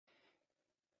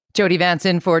Jody Vance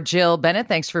in for Jill Bennett.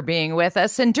 Thanks for being with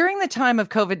us. And during the time of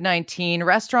COVID-19,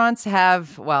 restaurants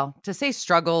have, well, to say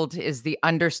struggled is the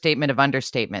understatement of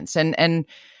understatements. And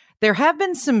there have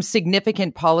been some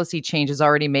significant policy changes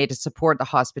already made to support the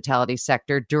hospitality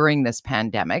sector during this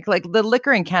pandemic. Like the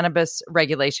Liquor and Cannabis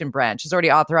Regulation Branch has already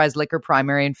authorized liquor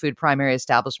primary and food primary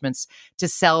establishments to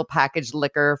sell packaged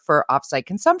liquor for offsite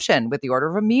consumption with the order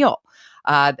of a meal.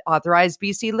 Authorized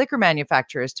BC liquor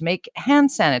manufacturers to make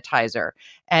hand sanitizer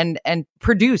and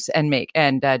produce and make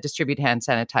and distribute hand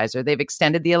sanitizer. They've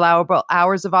extended the allowable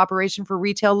hours of operation for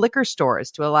retail liquor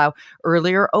stores to allow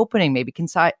earlier opening, maybe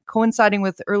coinciding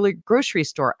with early grocery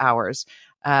store hours.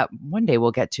 One day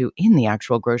we'll get to in the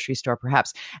actual grocery store,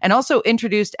 perhaps. And also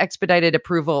introduced expedited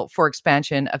approval for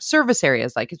expansion of service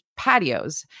areas like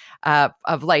patios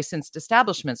of licensed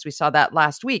establishments. We saw that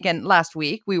last week. And last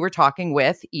week we were talking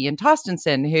with Ian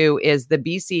Tostenson, who is the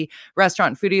BC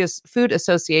Restaurant Food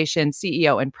Association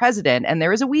CEO and president. And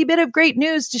there is a wee bit of great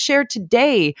news to share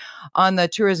today on the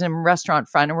tourism restaurant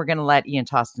front. And we're going to let Ian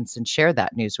Tostenson share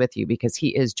that news with you because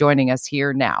he is joining us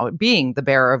here now, being the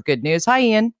bearer of good news. Hi,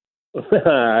 Ian.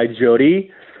 Hi, Jody.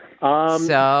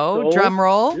 So, drum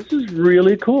roll. This is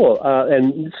really cool.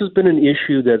 And this has been an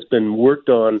issue that's been worked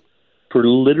on for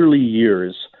literally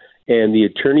years. And the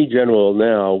Attorney General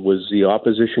now was the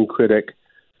opposition critic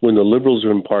when the Liberals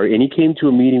were in power. And he came to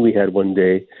a meeting we had one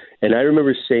day. And I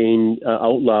remember saying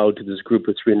out loud to this group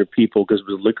of 300 people, because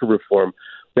it was liquor reform,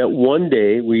 that one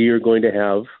day we are going to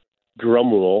have,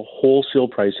 drum roll, wholesale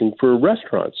pricing for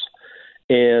restaurants.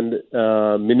 And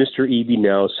Minister Eby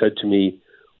now said to me,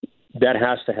 that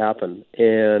has to happen.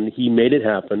 And he made it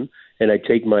happen. And I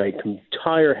take my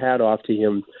entire hat off to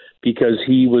him because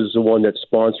he was the one that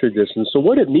sponsored this. And so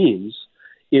what it means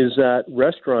is that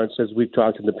restaurants, as we've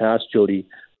talked in the past, Jody,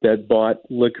 that bought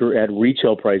liquor at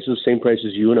retail prices, same price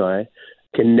as you and I,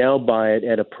 can now buy it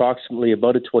at approximately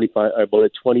about a 20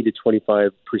 to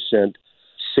 25%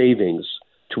 savings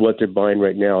to what they're buying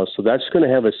right now. So that's going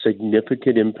to have a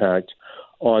significant impact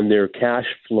on their cash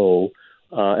flow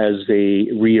as they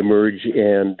reemerge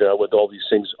and with all these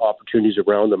things, opportunities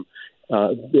around them.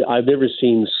 I've never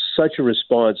seen such a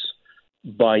response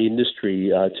by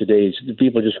industry today.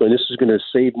 People are just going, this is going to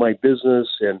save my business,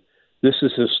 and this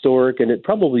is historic, and it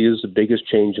probably is the biggest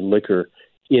change in liquor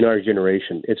in our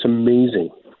generation. It's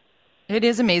amazing. It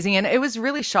is amazing. And it was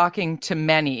really shocking to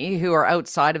many who are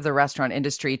outside of the restaurant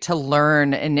industry to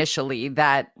learn initially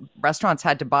that restaurants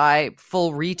had to buy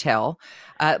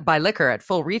buy liquor at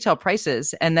full retail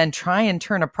prices and then try and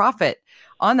turn a profit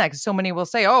on that. Because so many will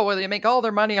say, oh, well, they make all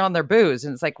their money on their booze.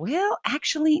 And it's like, well,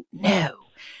 actually, no.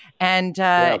 And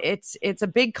it's a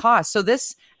big cost. So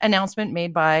this announcement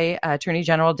made by Attorney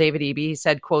General David Eby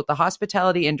said, quote, the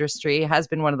hospitality industry has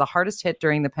been one of the hardest hit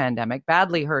during the pandemic,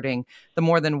 badly hurting the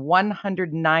more than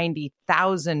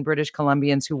 190,000 British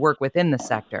Columbians who work within the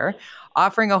sector.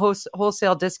 Offering a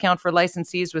wholesale discount for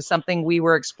licensees was something we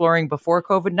were exploring before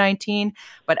COVID-19.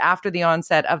 But after the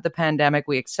onset of the pandemic,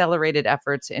 we accelerated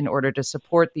efforts in order to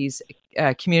support these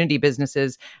community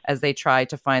businesses as they try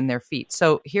to find their feet.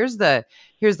 So here's the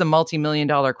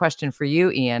multi-million-dollar question for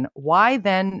you, Ian. Why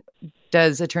then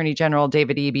does Attorney General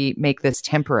David Eby make this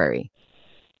temporary?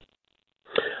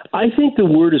 I think the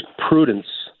word is prudence,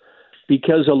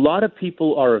 because a lot of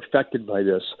people are affected by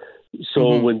this.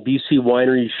 So when BC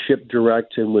wineries ship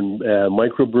direct and when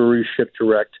microbreweries ship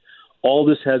direct, all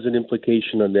this has an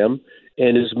implication on them.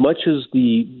 And as much as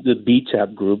the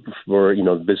BTAP group for,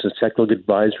 Business Technical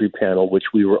Advisory Panel,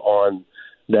 which we were on,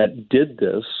 that did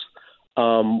this,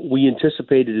 we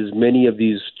anticipated as many of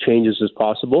these changes as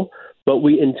possible. But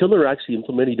until they're actually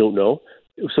implemented, don't know.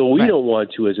 So we don't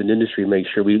want to, as an industry, make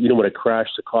sure we don't want to crash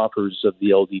the coffers of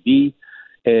the LDB,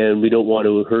 and we don't want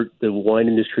to hurt the wine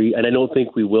industry. And I don't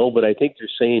think we will, but I think they're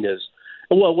saying is,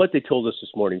 well, what they told us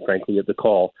this morning, frankly, at the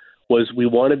call, was we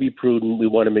want to be prudent. We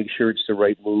want to make sure it's the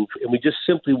right move. And we just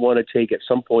simply want to take at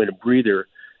some point a breather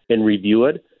and review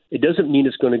it. It doesn't mean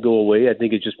it's going to go away. I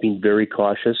think it's just being very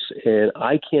cautious. And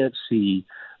I can't see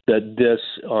that this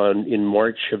in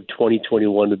March of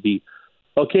 2021 would be,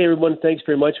 okay, everyone, thanks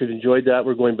very much. We've enjoyed that.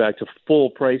 We're going back to full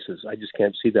prices. I just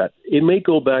can't see that. It may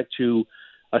go back to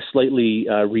a slightly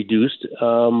reduced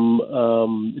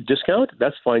discount.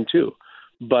 That's fine too.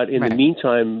 But in the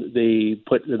meantime, they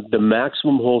put the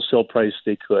maximum wholesale price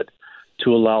they could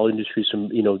to allow industry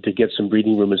to get some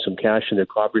breathing room and some cash in their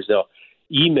coffers. Now,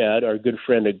 EMAD, our good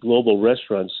friend at Global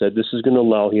Restaurants, said this is going to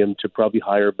allow him to probably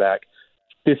hire back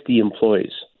 50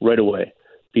 employees right away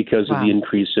because of the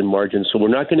increase in margin. So we're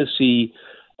not going to see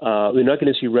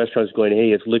restaurants going,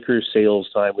 hey, it's liquor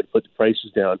sales time, we put the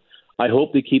prices down. I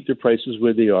hope they keep their prices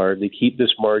where they are. They keep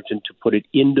this margin to put it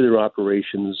into their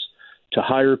operations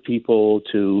hire people,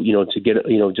 to get,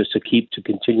 just to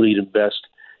continually invest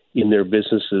in their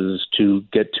businesses to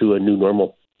get to a new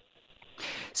normal.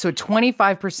 So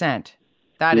 25%.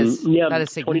 That is a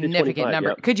significant number.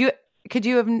 Yeah. Could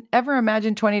you have ever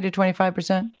imagined 20 to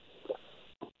 25%?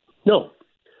 No.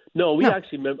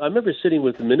 Actually, I remember sitting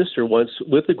with the minister once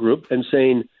with a group and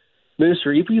saying,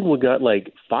 Minister, even we got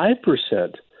like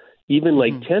 5%, even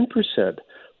like 10%.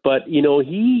 But,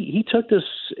 he took this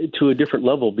to a different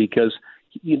level because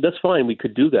that's fine. We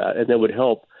could do that and that would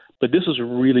help. But this was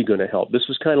really going to help. This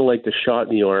was kind of like the shot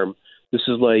in the arm. This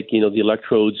is like, the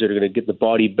electrodes that are going to get the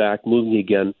body back moving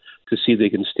again to see if they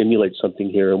can stimulate something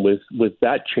here. And with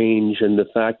that change and the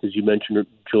fact, as you mentioned,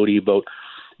 Jody, about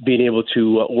being able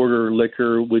to order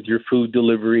liquor with your food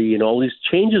delivery and all these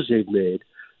changes they've made,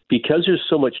 because there's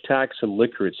so much tax on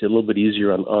liquor, it's a little bit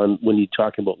easier on when you're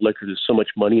talking about liquor. There's so much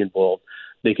money involved.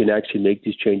 They can actually make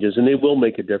these changes, and they will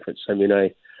make a difference. I mean,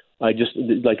 I just,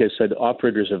 like I said,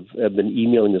 operators have been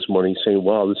emailing this morning saying,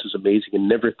 wow, this is amazing, and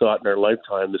never thought in our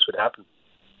lifetime this would happen.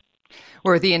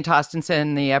 We're with Ian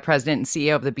Tostenson, the president and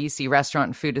CEO of the BC Restaurant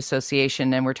and Food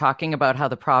Association, and we're talking about how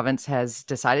the province has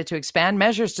decided to expand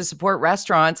measures to support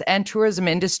restaurants and tourism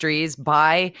industries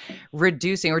by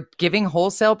reducing or giving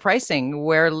wholesale pricing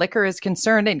where liquor is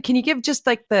concerned. And can you give just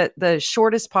like the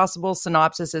shortest possible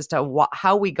synopsis as to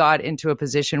how we got into a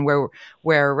position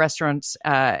where restaurants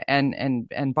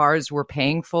and bars were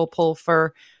paying full pull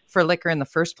for liquor in the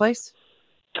first place?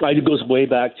 It goes way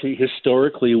back to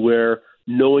historically where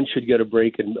no one should get a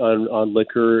break on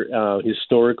liquor.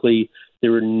 Historically,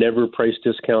 there were never price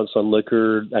discounts on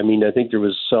liquor. I mean, I think there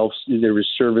was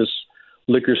service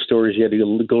liquor stores. You had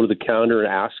to go to the counter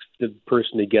and ask the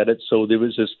person to get it. So there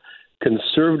was this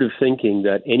conservative thinking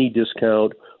that any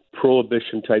discount,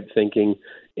 prohibition type thinking.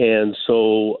 And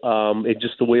so it's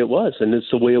just the way it was. And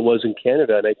it's the way it was in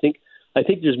Canada. And I think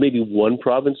there's maybe one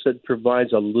province that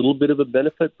provides a little bit of a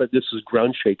benefit, but this is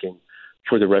ground shaking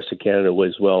for the rest of Canada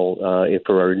as well,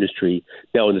 for our industry.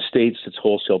 Now, in the States, it's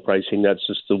wholesale pricing. That's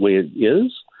just the way it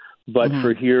is. But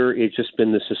for here, it's just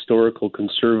been this historical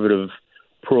conservative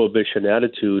prohibition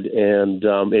attitude. And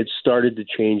it started to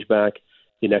change back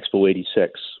in Expo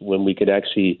 86 when we could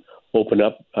actually open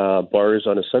up bars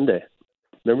on a Sunday.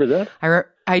 Remember that?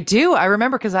 I do. I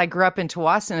remember because I grew up in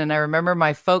Tsawwassen, and I remember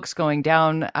my folks going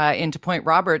down into Point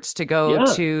Roberts to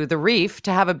go to the Reef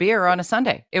to have a beer on a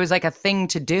Sunday. It was like a thing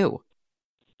to do.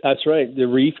 That's right. The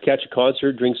Reef, catch a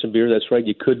concert, drink some beer. That's right.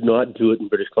 You could not do it in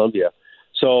British Columbia.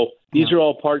 So these are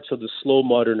all parts of the slow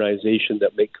modernization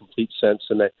that make complete sense.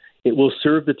 And it will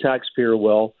serve the taxpayer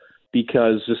well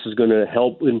because this is going to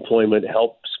help employment,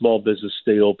 help small business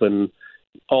stay open,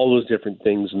 all those different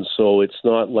things. And so it's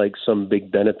not like some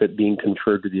big benefit being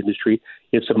conferred to the industry.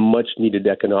 It's a much needed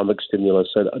economic stimulus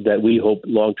that we hope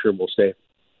long-term will stay.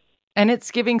 And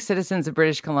it's giving citizens of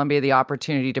British Columbia the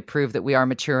opportunity to prove that we are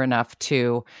mature enough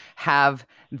to have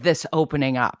this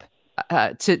opening up,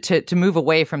 to move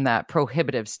away from that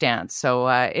prohibitive stance. So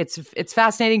it's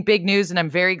fascinating, big news, and I'm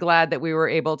very glad that we were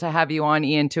able to have you on,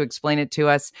 Ian, to explain it to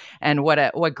us. And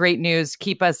what great news!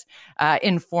 Keep us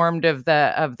informed of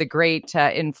the great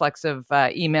influx of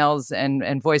emails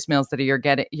and voicemails that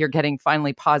you're getting.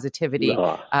 Finally, positivity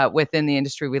within the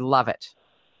industry. We love it.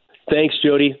 Thanks,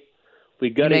 Jody. We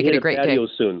got to hit a patio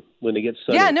soon when it gets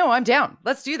sunny. Yeah, no, I'm down.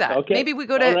 Let's do that. Okay. Maybe we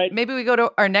go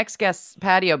to our next guest's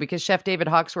patio because Chef David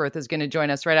Hawksworth is going to join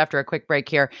us right after a quick break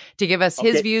here to give us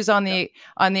his views on the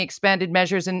expanded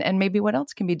measures and maybe what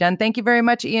else can be done. Thank you very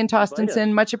much, Ian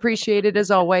Tostenson. Much appreciated as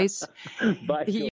always. Bye.